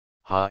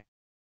Hi.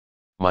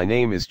 My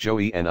name is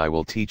Joey and I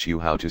will teach you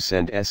how to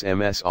send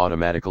SMS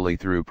automatically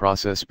through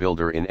Process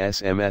Builder in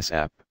SMS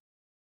app.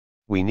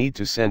 We need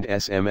to send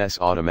SMS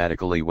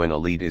automatically when a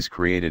lead is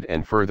created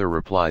and further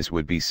replies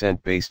would be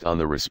sent based on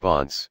the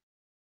response.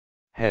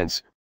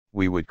 Hence,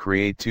 we would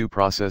create two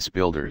process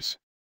builders.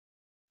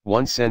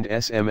 1. Send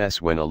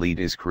SMS when a lead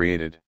is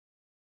created.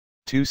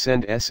 2.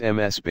 Send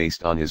SMS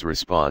based on his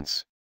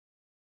response.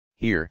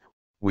 Here,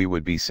 we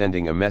would be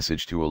sending a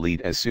message to a lead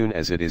as soon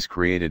as it is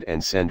created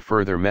and send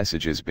further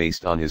messages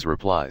based on his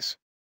replies.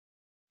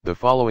 The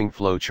following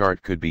flow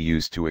chart could be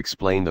used to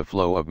explain the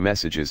flow of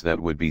messages that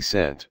would be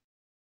sent.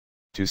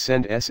 To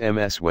send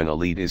SMS when a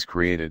lead is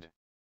created,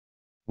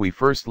 we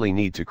firstly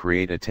need to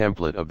create a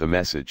template of the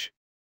message.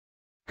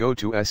 Go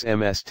to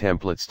SMS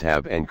Templates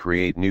tab and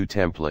create new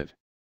template.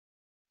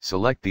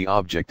 Select the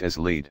object as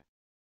lead.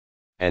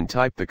 And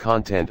type the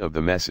content of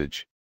the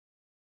message.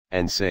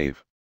 And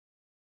save.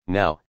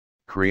 Now,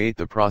 create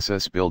the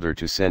process builder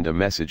to send a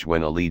message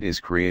when a lead is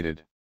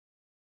created.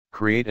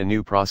 Create a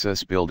new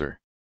process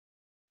builder.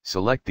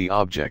 Select the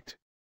object.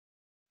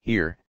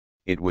 Here,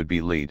 it would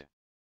be lead.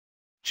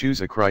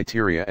 Choose a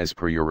criteria as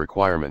per your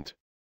requirement.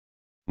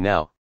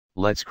 Now,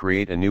 let's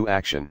create a new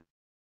action.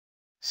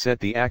 Set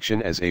the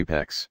action as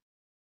Apex.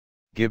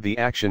 Give the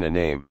action a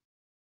name.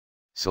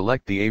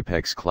 Select the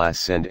Apex class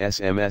Send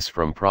SMS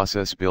from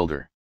Process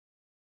Builder.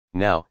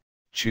 Now,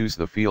 choose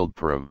the field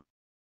param.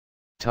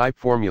 Type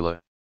formula.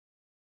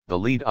 The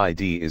lead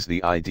ID is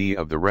the ID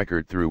of the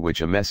record through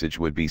which a message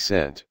would be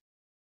sent.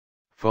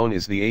 Phone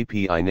is the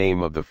API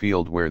name of the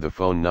field where the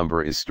phone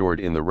number is stored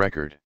in the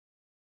record.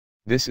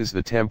 This is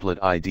the template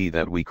ID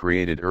that we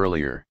created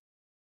earlier.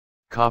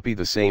 Copy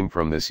the same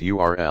from this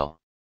URL.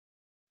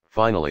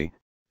 Finally,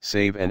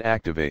 save and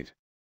activate.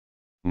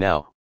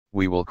 Now,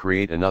 we will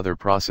create another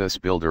process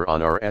builder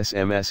on our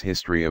SMS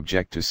history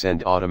object to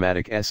send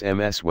automatic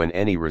SMS when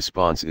any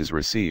response is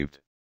received.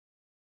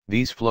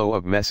 These flow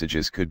of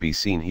messages could be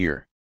seen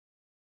here.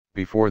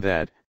 Before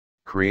that,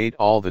 create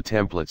all the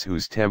templates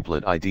whose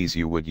template IDs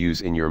you would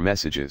use in your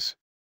messages.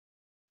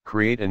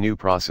 Create a new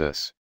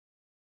process.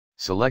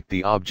 Select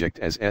the object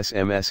as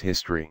SMS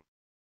history.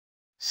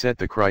 Set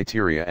the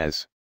criteria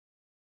as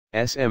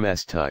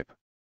SMS type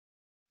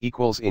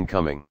equals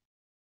incoming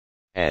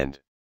and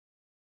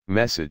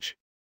message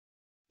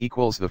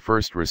equals the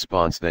first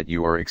response that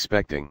you are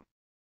expecting.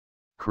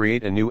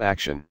 Create a new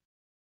action.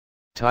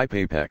 Type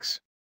Apex.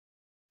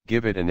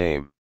 Give it a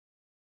name.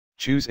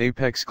 Choose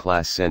Apex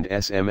class Send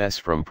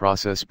SMS from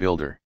Process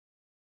Builder.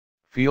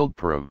 Field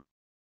param.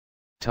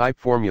 Type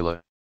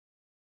formula.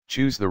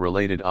 Choose the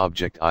related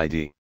object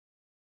ID.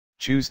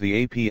 Choose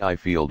the API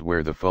field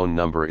where the phone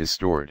number is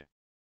stored.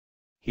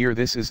 Here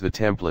this is the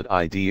template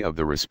ID of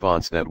the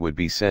response that would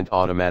be sent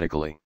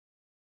automatically.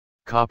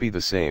 Copy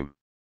the same.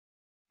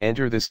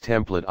 Enter this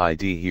template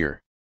ID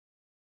here.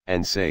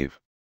 And save.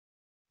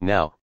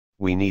 Now,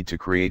 we need to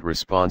create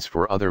response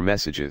for other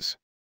messages.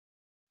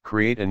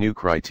 Create a new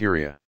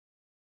criteria.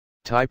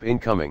 Type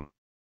incoming.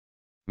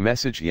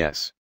 Message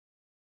yes.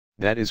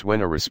 That is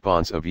when a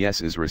response of yes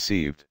is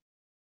received.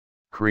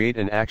 Create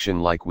an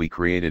action like we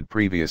created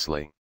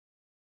previously.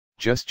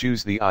 Just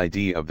choose the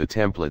ID of the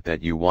template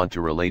that you want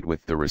to relate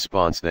with the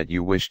response that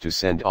you wish to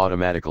send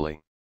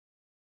automatically.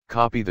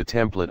 Copy the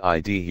template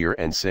ID here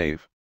and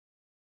save.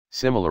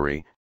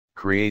 Similarly,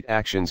 create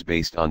actions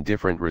based on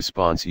different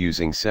response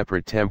using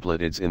separate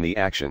template IDs in the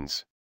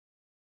actions.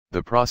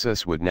 The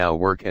process would now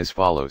work as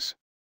follows.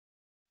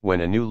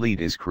 When a new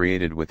lead is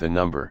created with a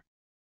number,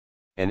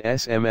 an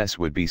SMS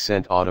would be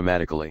sent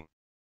automatically.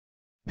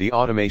 The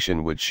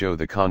automation would show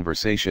the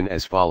conversation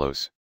as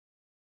follows.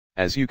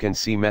 As you can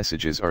see,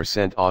 messages are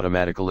sent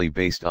automatically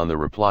based on the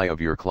reply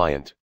of your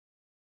client.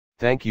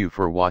 Thank you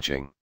for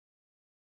watching.